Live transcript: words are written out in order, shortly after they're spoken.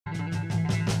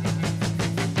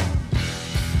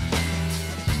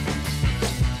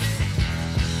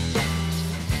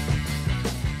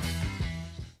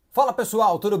Fala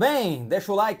pessoal, tudo bem?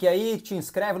 Deixa o like aí, te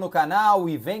inscreve no canal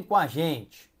e vem com a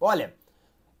gente. Olha,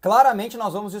 claramente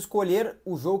nós vamos escolher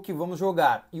o jogo que vamos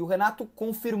jogar e o Renato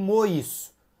confirmou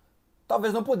isso.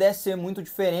 Talvez não pudesse ser muito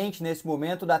diferente nesse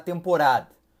momento da temporada.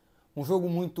 Um jogo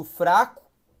muito fraco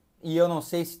e eu não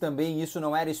sei se também isso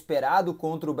não era esperado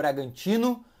contra o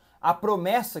Bragantino. A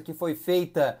promessa que foi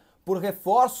feita por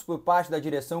reforços por parte da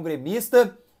direção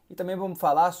gremista e também vamos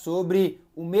falar sobre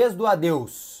o mês do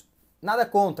adeus. Nada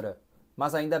contra,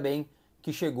 mas ainda bem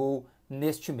que chegou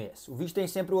neste mês. O vídeo tem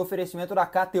sempre o oferecimento da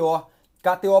KTO.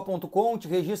 KTO.com, te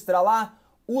registra lá,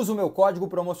 usa o meu código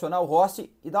promocional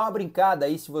Rossi e dá uma brincada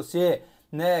aí se você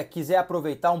quiser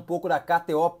aproveitar um pouco da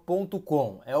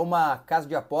KTO.com. É uma casa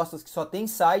de apostas que só tem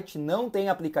site, não tem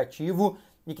aplicativo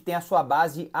e que tem a sua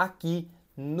base aqui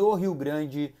no Rio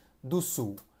Grande do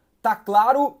Sul. Tá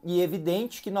claro e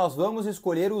evidente que nós vamos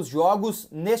escolher os jogos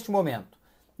neste momento.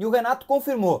 E o Renato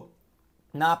confirmou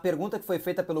na pergunta que foi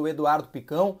feita pelo Eduardo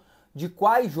Picão, de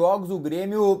quais jogos o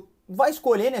Grêmio vai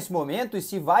escolher nesse momento e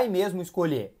se vai mesmo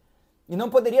escolher. E não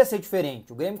poderia ser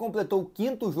diferente. O Grêmio completou o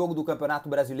 5º jogo do Campeonato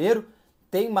Brasileiro,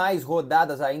 tem mais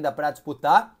rodadas ainda para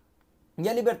disputar, e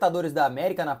a Libertadores da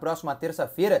América na próxima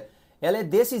terça-feira, ela é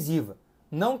decisiva.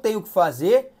 Não tem o que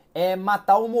fazer, é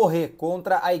matar ou morrer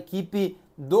contra a equipe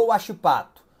do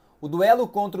Huachipato. O duelo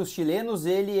contra os chilenos,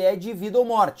 ele é de vida ou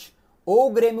morte. Ou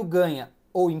o Grêmio ganha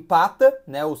ou empata,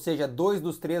 ou seja, 2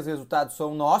 dos 3 resultados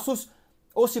são nossos,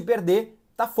 ou se perder,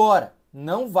 tá fora.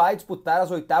 Não vai disputar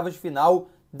as oitavas de final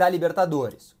da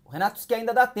Libertadores. O Renato diz que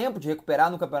ainda dá tempo de recuperar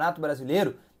no Campeonato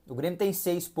Brasileiro. O Grêmio tem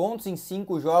 6 pontos em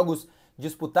 5 jogos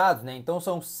disputados, então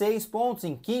são 6 pontos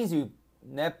em 15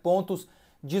 pontos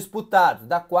disputados.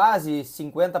 Dá quase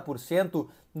 50%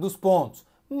 dos pontos.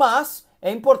 Mas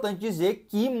é importante dizer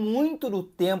que muito do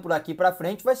tempo daqui para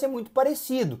frente vai ser muito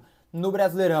parecido no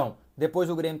Brasileirão. Depois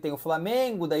o Grêmio tem o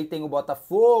Flamengo, daí tem o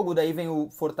Botafogo, daí vem o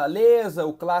Fortaleza,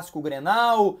 o clássico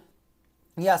Grenal,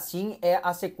 e assim é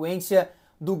a sequência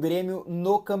do Grêmio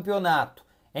no campeonato.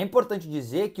 É importante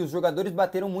dizer que os jogadores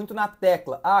bateram muito na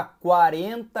tecla.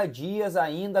 40 dias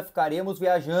ainda ficaremos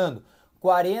viajando,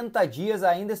 40 dias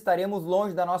ainda estaremos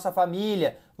longe da nossa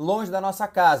família, longe da nossa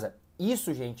casa.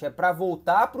 Isso, gente, é para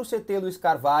voltar para o CT Luiz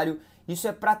Carvalho, isso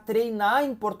é para treinar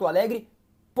em Porto Alegre,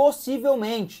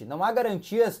 possivelmente. Não há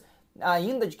garantias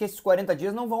ainda de que esses 40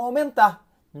 dias não vão aumentar.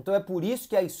 Então é por isso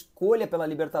que a escolha pela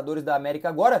Libertadores da América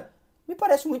agora me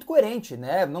parece muito coerente,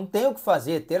 Não tem o que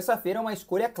fazer. Terça-feira é uma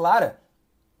escolha clara.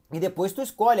 E depois tu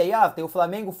escolhe aí, tem o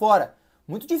Flamengo fora.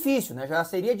 Muito difícil, Já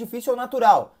seria difícil ao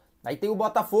natural. Aí tem o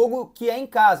Botafogo que é em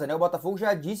casa, O Botafogo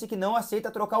já disse que não aceita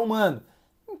trocar o mando.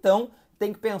 Então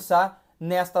tem que pensar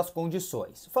nestas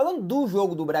condições. Falando do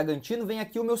jogo do Bragantino, vem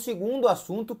aqui o meu segundo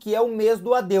assunto, que é o mês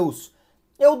do adeus.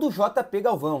 É o do JP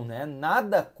Galvão,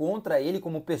 Nada contra ele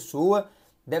como pessoa,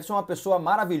 deve ser uma pessoa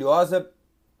maravilhosa.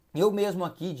 Eu mesmo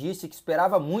aqui disse que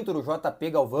esperava muito do JP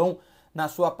Galvão na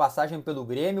sua passagem pelo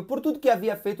Grêmio, por tudo que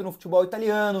havia feito no futebol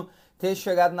italiano, ter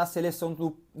chegado na seleção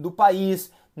do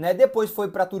país, Depois foi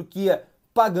para a Turquia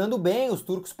pagando bem, os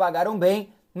turcos pagaram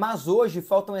bem, mas hoje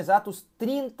faltam exatos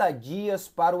 30 dias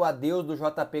para o adeus do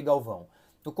JP Galvão.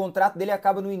 O contrato dele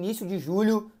acaba no início de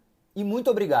julho e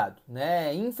muito obrigado,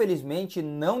 Infelizmente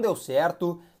não deu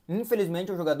certo,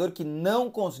 infelizmente é um jogador que não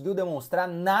conseguiu demonstrar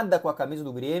nada com a camisa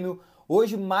do Grêmio.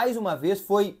 Hoje, mais uma vez,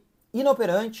 foi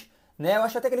inoperante, Eu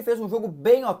acho até que ele fez um jogo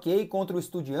bem ok contra o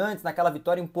Estudiantes, naquela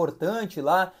vitória importante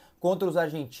lá contra os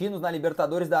argentinos na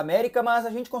Libertadores da América, mas a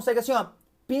gente consegue assim,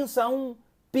 pinça um,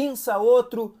 pinça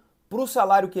outro, pro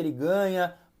salário que ele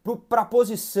ganha, para a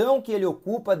posição que ele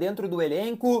ocupa dentro do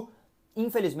elenco,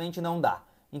 infelizmente não dá.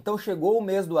 Então chegou o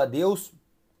mês do adeus,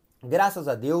 graças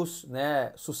a Deus,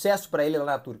 Sucesso para ele lá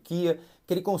na Turquia,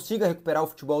 que ele consiga recuperar o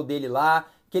futebol dele lá,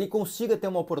 que ele consiga ter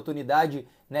uma oportunidade,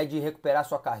 de recuperar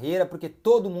sua carreira, porque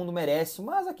todo mundo merece,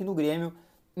 mas aqui no Grêmio,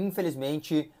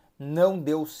 infelizmente, não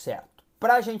deu certo.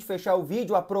 Para a gente fechar o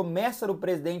vídeo, a promessa do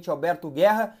presidente Alberto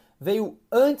Guerra veio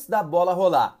antes da bola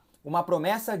rolar. Uma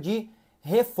promessa de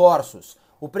reforços.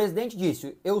 O presidente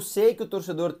disse: eu sei que o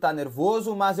torcedor está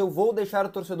nervoso, mas eu vou deixar o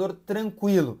torcedor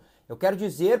tranquilo. Eu quero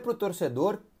dizer para o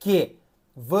torcedor que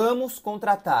vamos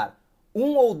contratar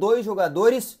 1 ou 2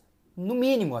 jogadores, no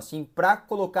mínimo, assim, para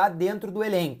colocar dentro do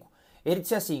elenco. Ele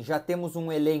disse assim: já temos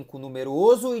um elenco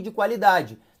numeroso e de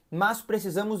qualidade, mas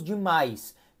precisamos de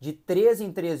mais. De 3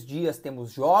 em 3 dias temos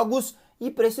jogos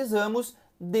e precisamos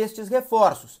destes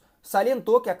reforços.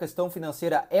 Salientou que a questão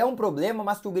financeira é um problema,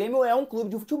 mas que o Grêmio é um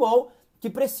clube de futebol que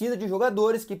precisa de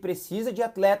jogadores, que precisa de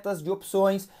atletas, de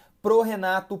opções pro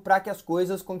Renato para que as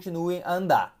coisas continuem a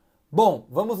andar. Bom,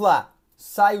 vamos lá.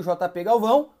 Sai o JP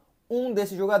Galvão, um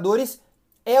desses jogadores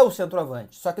é o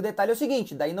centroavante. Só que o detalhe é o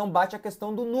seguinte, daí não bate a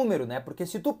questão do número, né? Porque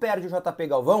se tu perde o JP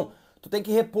Galvão, tu tem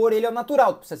que repor ele ao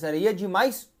natural. Tu precisaria de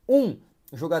mais um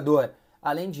jogador.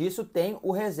 Além disso, tem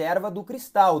o reserva do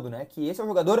Cristaldo, né? Que esse é o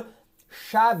jogador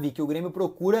chave que o Grêmio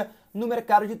procura no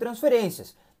mercado de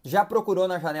transferências. Já procurou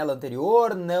na janela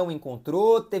anterior, não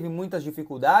encontrou, teve muitas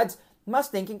dificuldades, mas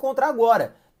tem que encontrar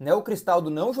agora, né? O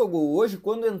Cristaldo não jogou hoje,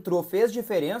 quando entrou fez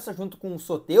diferença junto com o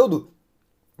Soteldo,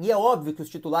 e é óbvio que os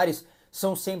titulares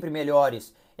são sempre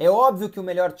melhores, é óbvio que o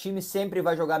melhor time sempre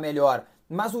vai jogar melhor,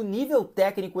 mas o nível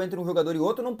técnico entre um jogador e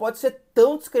outro não pode ser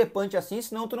tão discrepante assim,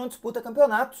 senão tu não disputa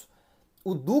campeonatos.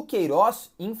 O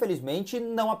Duqueiroz, infelizmente,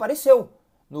 não apareceu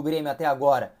no Grêmio até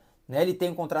agora, né? Ele tem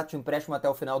um contrato de empréstimo até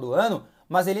o final do ano,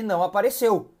 mas ele não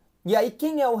apareceu. E aí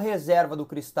quem é o reserva do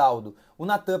Cristaldo? O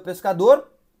Natan Pescador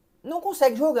não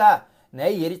consegue jogar,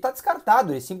 né? E ele está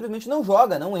descartado, ele simplesmente não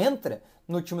joga, não entra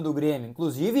no time do Grêmio.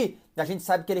 Inclusive, a gente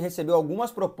sabe que ele recebeu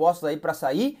algumas propostas aí para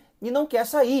sair e não quer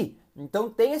sair. Então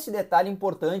tem esse detalhe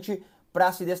importante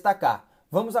para se destacar.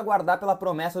 Vamos aguardar pela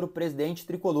promessa do presidente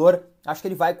tricolor. Acho que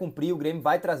ele vai cumprir, o Grêmio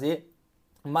vai trazer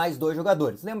mais 2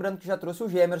 jogadores. Lembrando que já trouxe o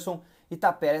Gemerson e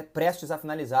está prestes a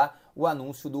finalizar o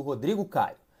anúncio do Rodrigo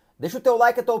Caio. Deixa o teu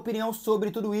like, a tua opinião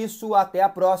sobre tudo isso. Até a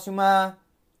próxima.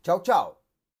 Tchau, tchau.